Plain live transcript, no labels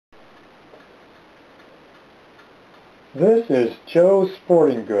This is Joe's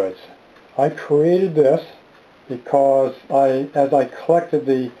Sporting Goods. I created this because as I collected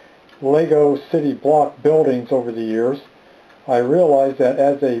the Lego city block buildings over the years, I realized that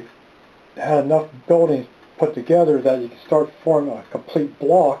as they had enough buildings put together that you could start forming a complete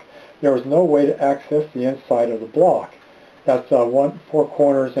block, there was no way to access the inside of the block. That's 4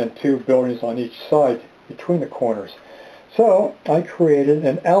 corners and 2 buildings on each side between the corners. So I created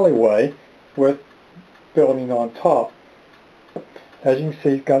an alleyway with building on top. As you can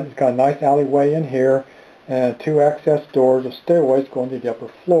see, it's got a nice alleyway in here and 2 access doors or stairways going to the upper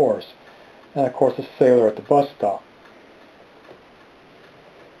floors. And of course a sailor at the bus stop.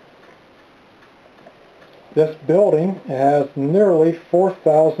 This building has nearly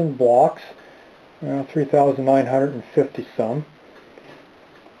 4,000 blocks, 3,950 some.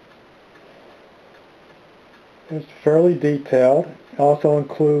 It's fairly detailed. It also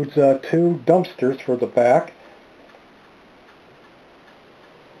includes 2 dumpsters for the back.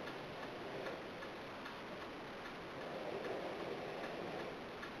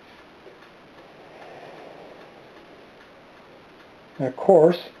 And of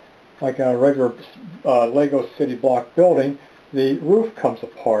course, like a regular Lego city block building, the roof comes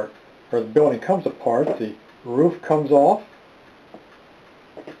apart, or the building comes apart. The roof comes off.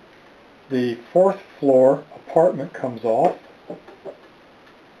 The 4th floor apartment comes off.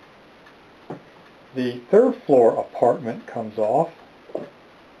 The 3rd floor apartment comes off.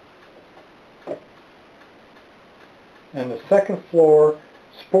 And the 2nd floor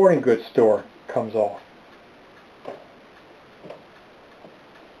sporting goods store comes off.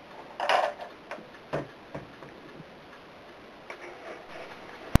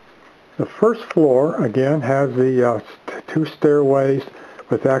 The 1st floor, again, has the 2 stairways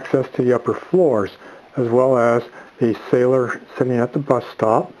with access to the upper floors, as well as the sailor sitting at the bus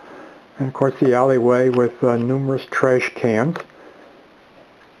stop, and of course the alleyway with numerous trash cans,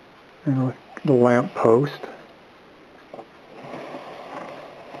 and the lamp post.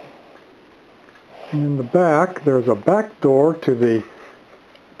 And in the back, there's a back door to the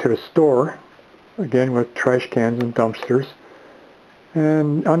store, again with trash cans and dumpsters.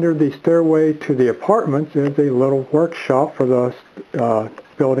 And under the stairway to the apartments is a little workshop for the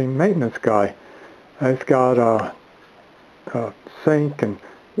building maintenance guy. It's got a sink and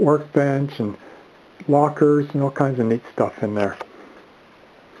workbench and lockers and all kinds of neat stuff in there.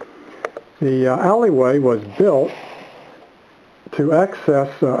 The alleyway was built to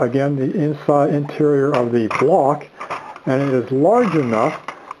access, again, the interior of the block, and it is large enough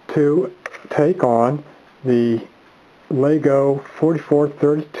to take on the Lego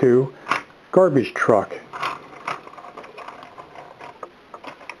 4432 garbage truck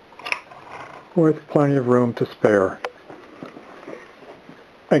with plenty of room to spare.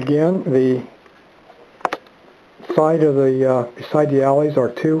 Again, the side of the beside the alleys are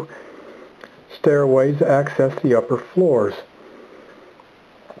 2 stairways to access the upper floors,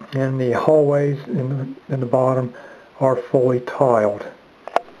 and the hallways in the bottom are fully tiled.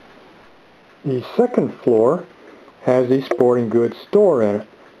 The 2nd floor has the sporting goods store in it.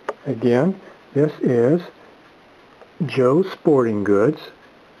 Again, this is Joe's Sporting Goods,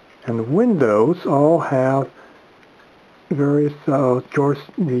 and the windows all have various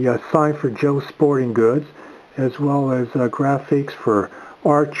the sign for Joe's Sporting Goods, as well as graphics for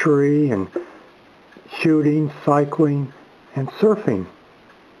archery and shooting, cycling, and surfing.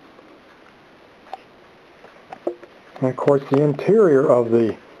 And of course the interior of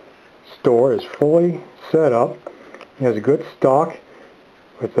the store is fully set up. It has a good stock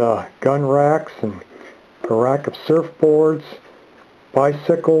with gun racks and a rack of surfboards,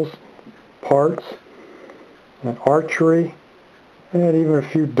 bicycles, parts, and archery, and even a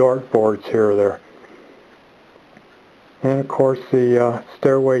few dart boards here or there. And of course the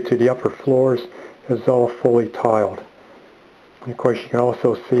stairway to the upper floors is all fully tiled. And of course you can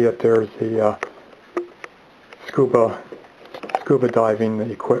also see that there's the scuba diving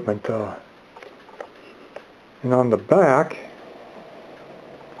equipment. And on the back,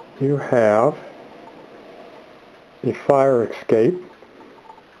 you have the fire escape,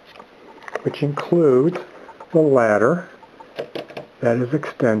 which includes the ladder that is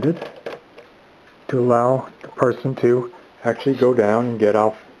extended to allow the person to actually go down and get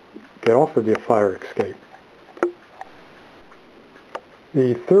off of the fire escape.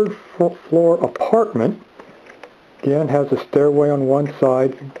 The 3rd floor apartment again has a stairway on one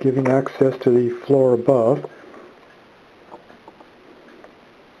side giving access to the floor above.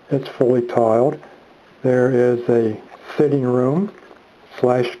 It's fully tiled. There is a sitting room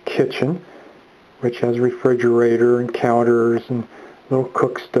 / kitchen, which has a refrigerator and counters and little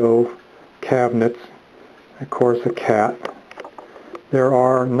cook stove, cabinets, Of course, a cat. There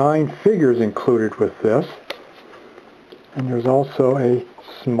are 9 figures included with this. And there's also a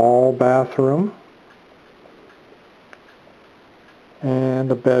small bathroom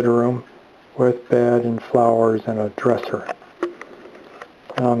and a bedroom with bed and flowers and a dresser.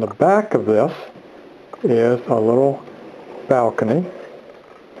 And on the back of this is a little balcony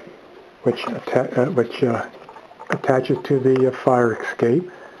which attaches to the fire escape.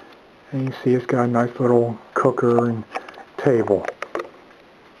 And you see it's got a nice little cooker and table.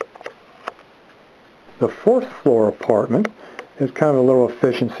 The 4th floor apartment is kind of a little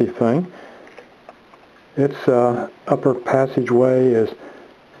efficiency thing. Its upper passageway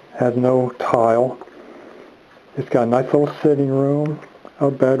has no tile. It's got a nice little sitting room, a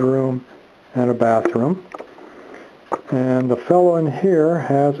bedroom, and a bathroom. And the fellow in here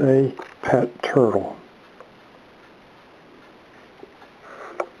has a pet turtle.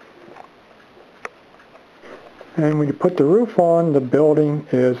 And when you put the roof on, the building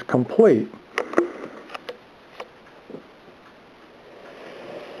is complete.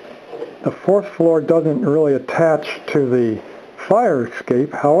 The 4th floor doesn't really attach to the fire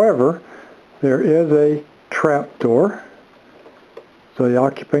escape. However, there is a trap door so the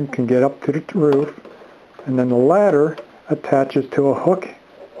occupant can get up to the roof, and then the ladder attaches to a hook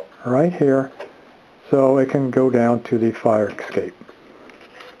right here so it can go down to the fire escape.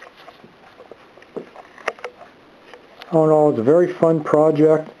 All in all, it's a very fun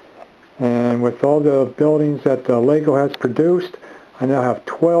project, and with all the buildings that LEGO has produced, I now have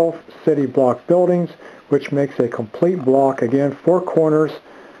 12 city block buildings, which makes a complete block. Again, 4 corners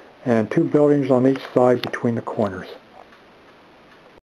and 2 buildings on each side between the corners.